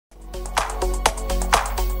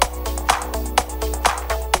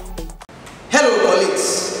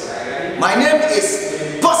My name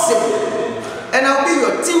is Possible, and I'll be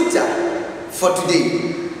your tutor for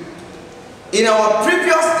today. In our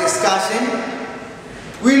previous discussion,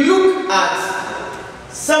 we looked at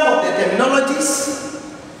some of the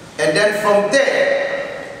terminologies, and then from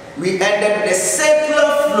there, we ended the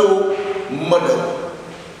circular flow model.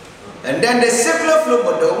 And then the circular flow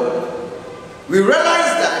model, we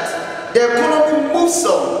realized that the economy moves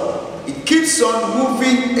on. It keeps on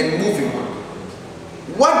moving and moving.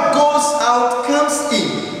 What goes out comes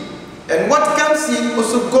in, and what comes in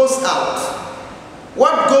also goes out.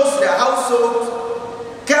 What goes to the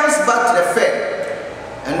household comes back to the firm,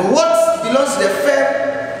 and what belongs to the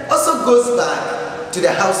firm also goes back to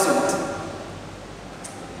the household.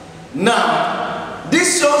 Now,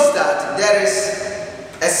 this shows that there is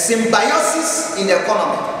a symbiosis in the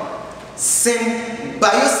economy.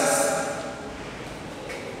 Symbiosis.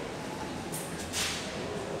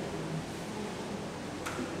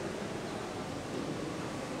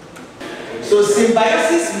 So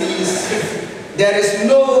symbiosis means there is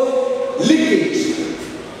no leakage.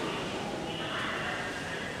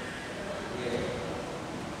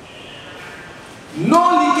 No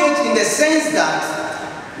leakage in the sense that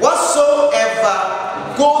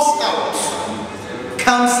whatsoever goes out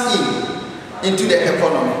comes into the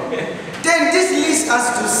economy. Then this leads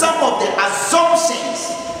us to some of the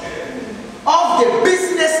assumptions of the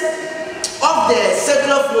business of the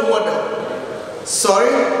circular flow model.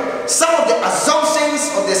 Some of the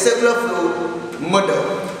assumptions of the circular flow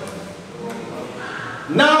model.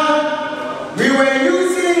 Now, we were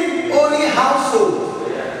using only household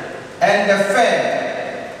and the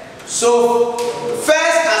firm. So,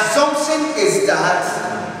 first assumption is that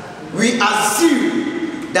we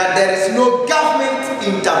assume that there is no government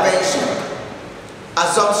intervention.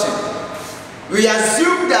 Assumption. We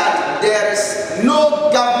assume that there is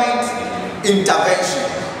no government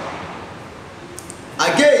intervention.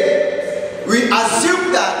 Again, we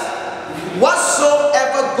assume that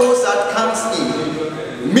whatsoever goes out comes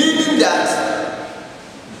in, meaning that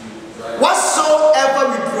whatsoever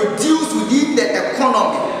we produce within the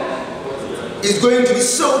economy is going to be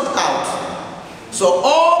sold out. So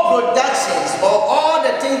all productions or all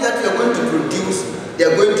the things that we are going to produce, they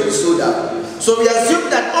are going to be sold out. So we assume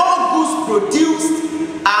that all goods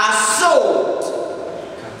produced are sold.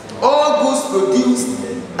 All goods produced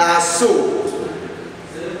are sold.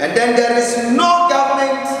 And then there is no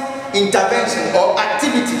government intervention or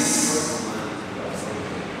activities.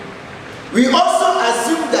 We also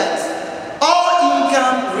assume that all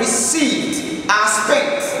income received are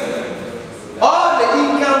spent. All the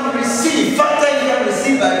income received, factor income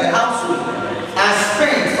received by the household, are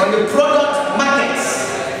spent on the product markets.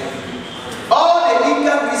 All the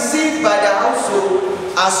income received by the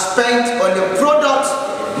household are spent on the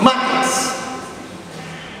product markets.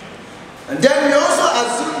 And then we also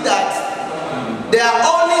assume that there are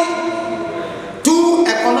only two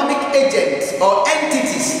economic agents or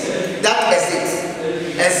entities that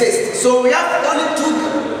exist. So we have only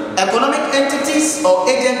two economic entities or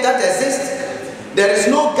agents that exist. There is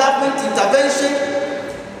no government intervention.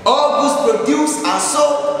 All goods produced are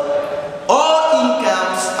sold. All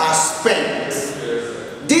incomes are spent.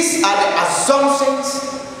 These are the assumptions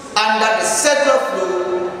under the circular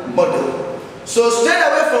flow model. So straight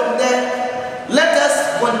away from there, let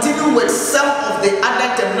us continue with some of the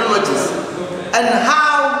other terminologies and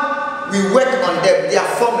how we work on them, their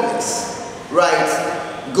formulas.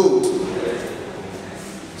 Right? Good.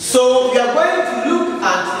 So we are going to look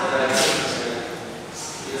at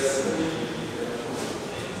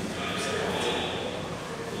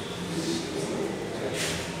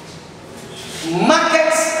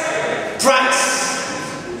market price.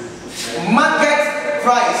 Market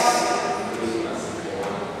price.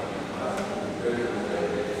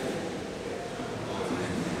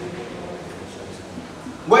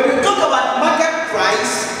 When we talk about market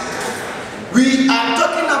price, we are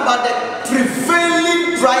talking about the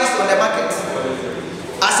prevailing price on the market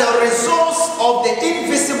as a result of the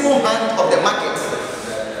invisible hand of the market.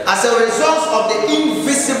 As a result of the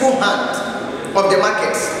invisible hand of the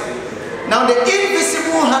market. Now the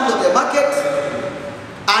invisible hand of the market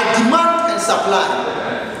are demand and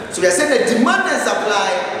supply. So we are saying the demand and supply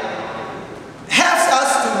helps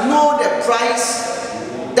us to know the price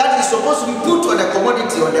that is supposed to be put on a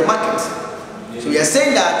commodity on the market. So we are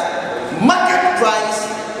saying that market price,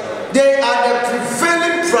 they are the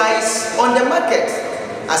prevailing price on the market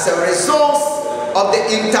as a result of the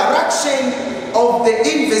interaction of the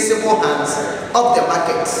invisible hands of the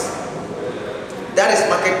market. That is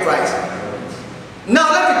market price.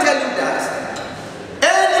 Now let me tell you that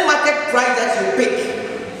any market price that you pick,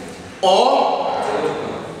 or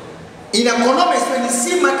In economics, when you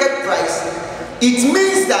see market price, it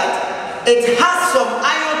means that it has some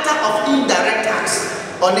iota of indirect tax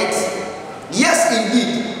on it. Yes,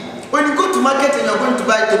 indeed. When you go to market and you're going to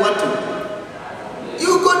buy tomato,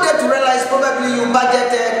 you go there to realize probably you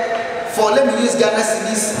budgeted for, let me use Ghana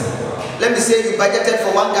cedis. Let me say you budgeted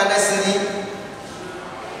for 1 Ghana cedi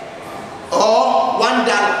or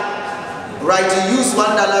 $1. Right, you use $1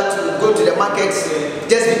 to go to the market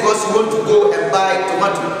just because you want to go and buy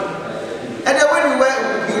tomato. And then when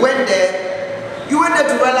you went there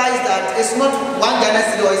to realize that it's not 1 Ghana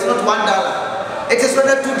cedi or it's not $1. It is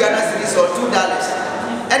rather 2 Ghana cedis or $2.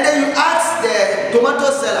 And then you ask the tomato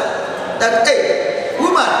seller that, hey,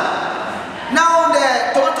 woman, now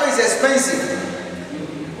the tomato is expensive.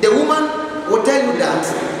 The woman will tell you that,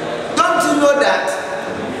 don't you know that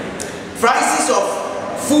prices of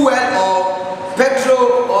fuel or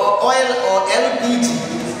petrol or oil or LPG,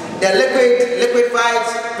 the liquefied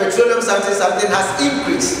petroleum something has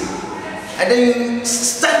increased. And then you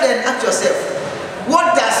stand there and ask yourself,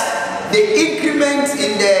 what does the increment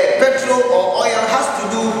in the petrol or oil has to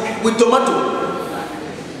do with tomato?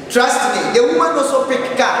 Trust me, the woman also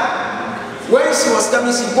picked car. When she was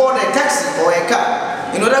coming, she bought a taxi or a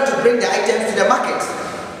car in order to bring the items to the market.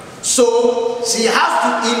 So she has to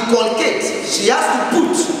inculcate, she has to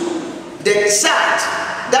put the charge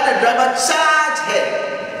that the driver charged her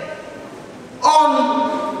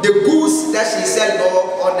on the goods that she sells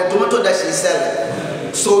or on the tomato that she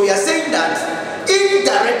sells. So we are saying that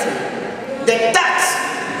indirectly, the tax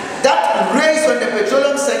that raised on the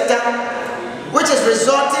petroleum sector, which is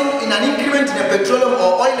resulting in an increment in the petroleum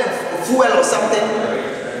or oil and fuel or something,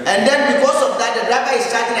 and then because of that, the driver is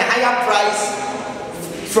charging a higher price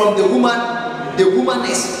from the woman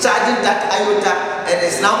is charging that iota and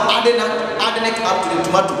is now adding it up to the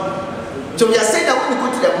tomato. So we are saying that when we go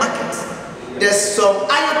to the market, there's some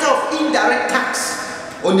iota of indirect tax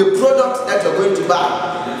on the product that you're going to buy.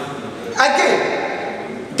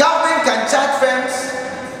 Again, government can charge firms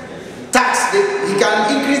tax, he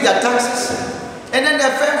can increase their taxes, and then the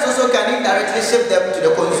firms also can indirectly shift them to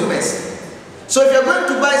the consumers. So if you're going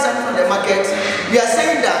to buy something from the market, we are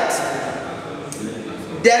saying that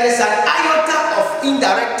there is an iota of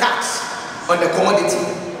indirect tax on the commodity.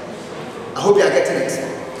 I hope you are getting it.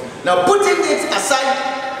 Now, putting it aside,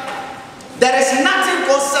 there is nothing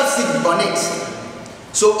called subsidy on it.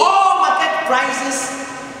 So all market prices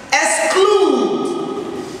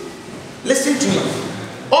exclude, listen to me,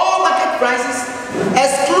 all market prices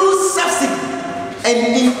exclude subsidy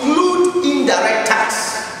and include indirect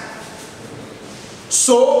tax.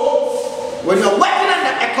 So when you're working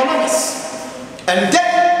under economics, and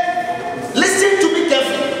then, listen to me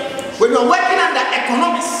carefully, when you're working under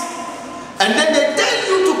economics, and then they tell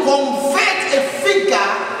you to convert a figure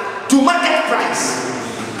to market price,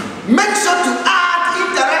 make sure to add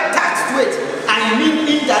indirect tax to it. I mean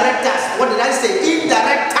indirect tax. What did I say?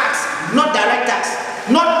 Indirect tax, not direct tax,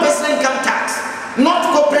 not personal income tax,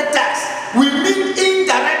 not corporate tax. We mean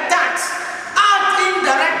indirect tax. Add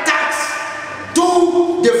indirect tax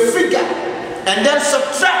to the figure and then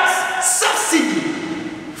subtract subsidy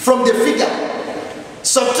from the figure.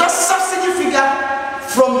 Subtract subsidy figure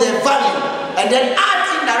from the value and then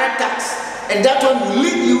add indirect tax, and that one will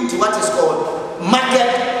lead you to what is called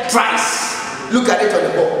market price. Look at it on the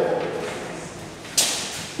board.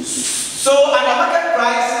 So at the market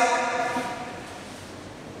price,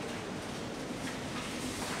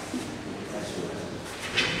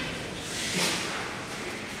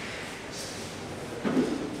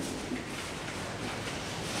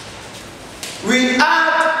 we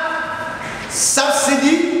add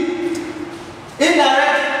subsidy,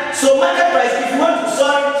 indirect. So market price, if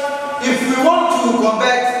we want to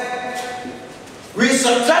convert, we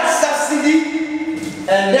subtract subsidy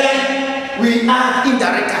and then we add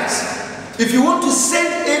indirect tax. If you want to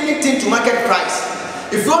send anything to market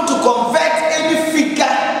price, if you want to convert any figure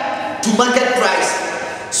to market price,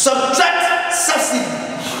 subtract subsidy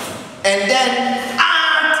and then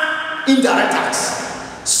add indirect tax.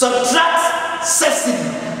 Subtract subsidy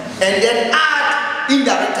and then add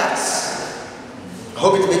indirect tax. I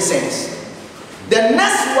hope it makes sense. The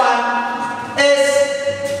next one is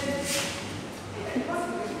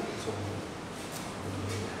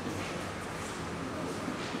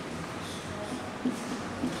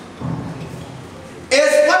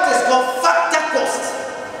what is called factor cost.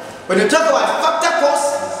 When you talk about factor cost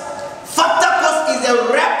is the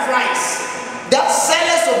real price that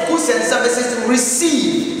sellers of goods and services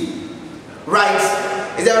receive. Right?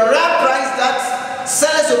 It's the real price that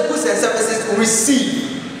sellers of goods and services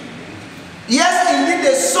receive. Yes, indeed,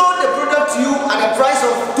 they sold the product to you at a price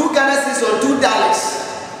of $2 or $2.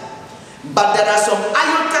 but there are some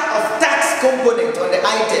iota of tax component on the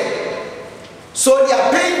item. So they are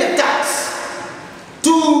paying the tax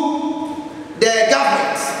to the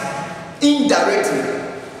government indirectly.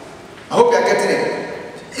 I hope you are getting it.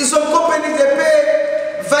 In some companies, they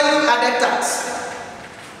pay value added tax.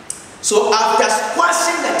 So after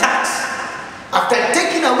squashing the tax, after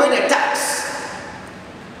taking away the tax,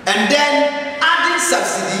 and then adding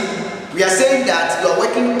subsidy, we are saying that you are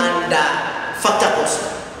working under factor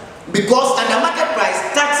cost. Because under market price,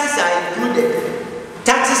 taxes are included.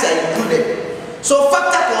 Taxes are included. So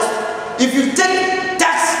factor cost, if you take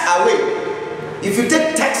tax away,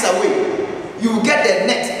 you will get the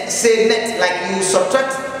net, say net, like you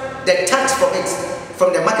subtract the tax from it,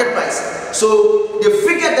 from the market price. So the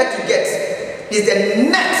figure that you get is the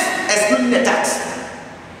net excluding the tax.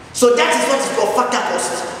 So that is what is called factor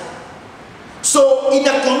cost. So in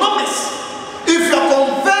economics, if you are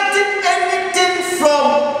converting anything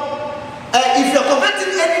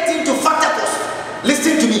to factor cost,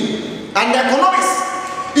 listen to me. And economics,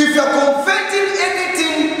 if you are converting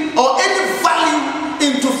anything or any value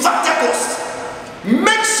into factor cost,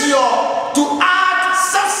 make sure to add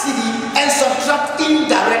subsidy and subtract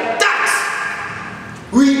indirect tax.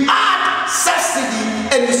 We add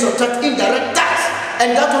subsidy and we subtract indirect tax,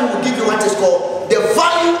 and that one will give you what is called the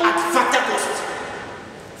value at factor cost.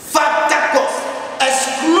 Factor cost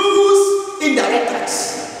excludes indirect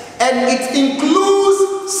tax and it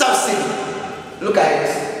includes subsidy. Look at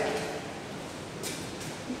it.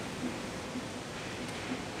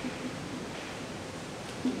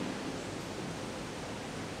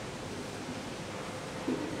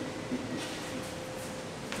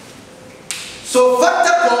 So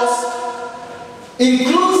factor cost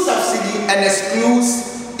includes subsidy and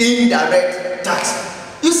excludes indirect tax.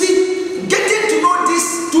 You see, getting to know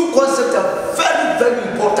these two concepts are very,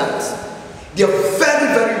 very important. They are very,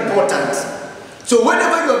 very important. So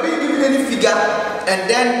whenever you are being given any figure and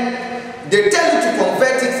then they tell you to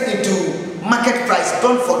convert it into market price,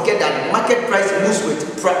 don't forget that market price moves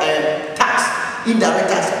with tax, indirect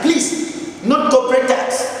tax. Please, not corporate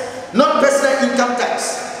tax, not personal income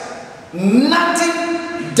tax.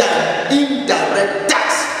 Nothing than indirect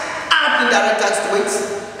tax. Add indirect tax to it,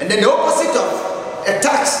 and then the opposite of a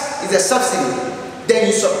tax is a subsidy. Then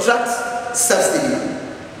you subtract subsidy.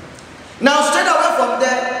 Now straight away from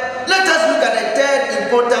there, let us look at the third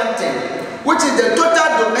important thing, which is the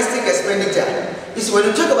total domestic expenditure. You see, when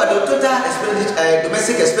you talk about the total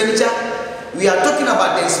domestic expenditure, we are talking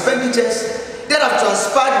about the expenditures that have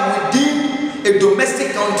transpired within a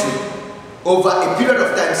domestic country over a period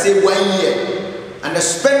of time, say 1 year, and the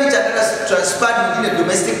expenditure that has transpired within a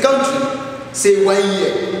domestic country, say 1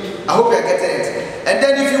 year. I hope you are getting it. And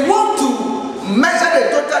then if you want to measure the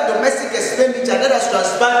total domestic expenditure that has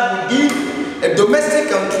transpired within a domestic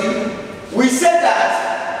country, we say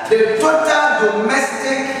that the total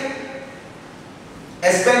domestic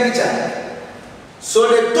expenditure. So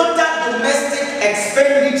the total domestic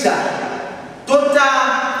expenditure,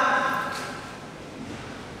 total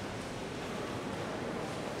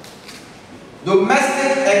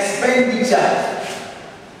domestic expenditure.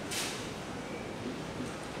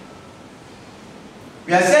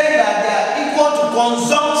 We are saying that they are equal to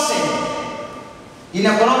consumption. In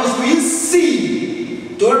economics, we use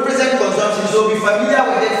C to represent consumption, so be familiar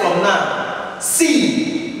with it from now. C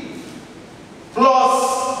plus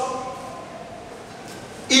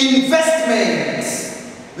investment.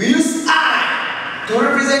 We use I to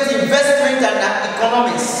represent investment and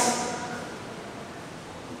economics.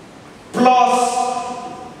 Plus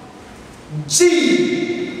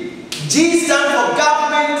G. G stands for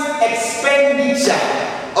government expenditure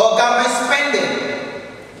or government spending,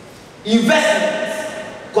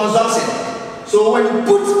 investment, consumption. So when you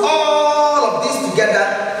put all of this together,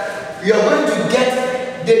 you are going to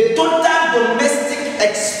get the total domestic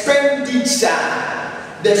expenditure,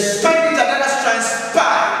 the expenditure that has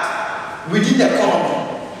transpired within the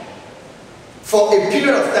economy for a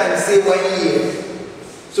period of time, say 1 year.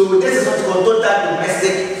 So this is what's called total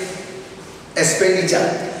domestic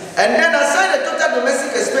expenditure. And then aside the total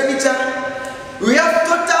domestic expenditure, we have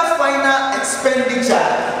total final expenditure.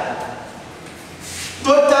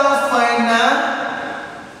 Total final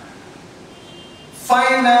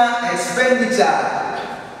expenditure.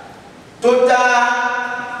 Total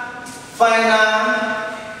final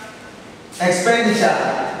expenditure.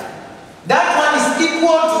 That one is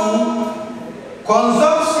equal to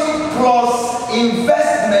consumption plus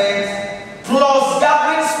investment plus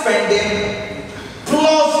government spending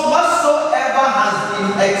plus whatsoever has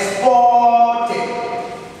been exported.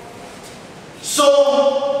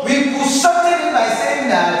 So we could shorten it by saying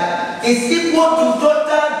that it's equal to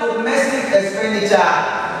total domestic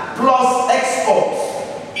expenditure plus exports,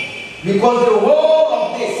 because the whole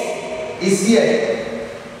of this is here.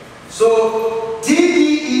 So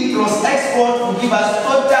TDE plus export will give us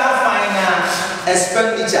total final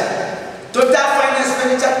expenditure. Total final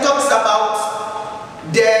expenditure talks about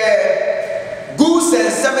the goods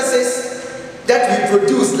and services that we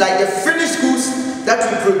produce, like the finished goods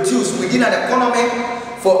that we produce within an economy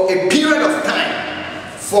for a period of time.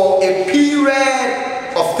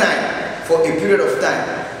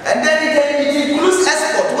 And then it includes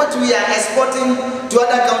export, what we are exporting to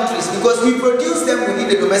other countries, because we produce them within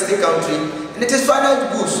the domestic country, and it is final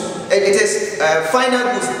goods. Final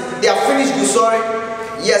goods. They are finished goods, sorry.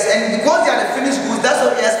 Yes, and because they are the finished goods, that's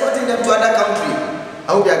why we are exporting them to other countries.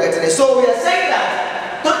 I hope you are getting it. So we are saying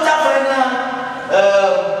that total final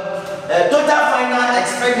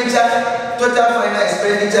expenditure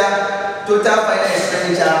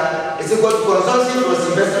is equal to consumption plus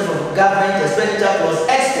investment from government, expenditure plus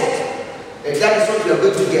export. And that is what we are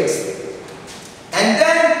going to get. And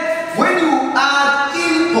then when you add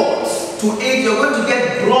imports to it, you're going to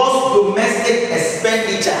get gross domestic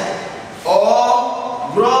expenditure or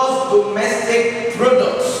gross domestic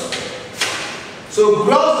products. So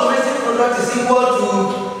gross domestic product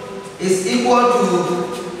is equal to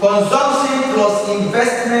consumption plus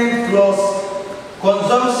investment plus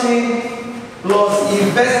consumption plus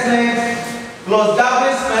investment plus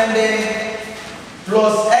government spending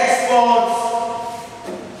plus exports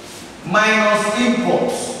minus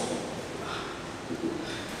imports.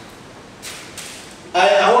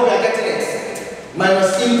 I hope you are getting it.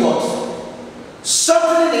 Minus imports.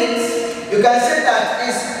 Shortening it, you can say that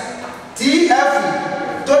is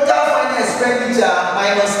TFE, total final expenditure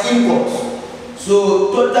minus imports. So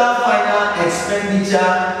total final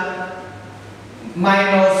expenditure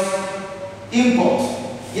minus imports.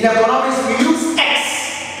 In economics, we use X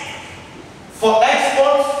for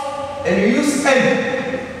exports and we use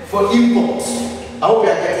M for imports. I hope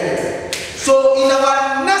you are getting it. So in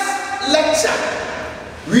our next lecture,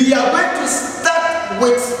 we are going to start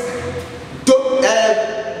with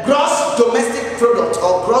gross domestic product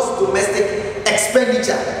or gross domestic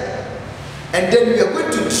expenditure, and then we are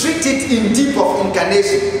going to treat it in deep of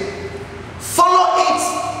incarnation. Follow it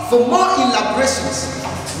for more elaborations,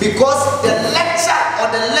 because the lecture or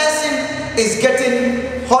the lesson is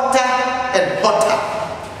getting hotter and hotter.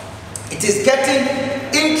 It is getting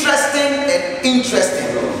interesting and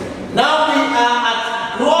interesting. Now we are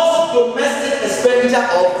at gross domestic expenditure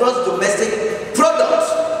or gross domestic product.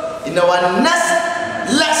 In our next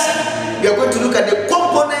lesson, we are going to look at the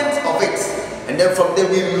components of it, and then from there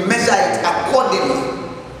we measure it accordingly.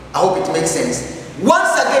 I hope it makes sense.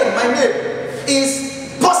 Once again, my name is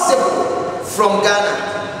Possible from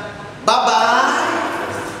Ghana.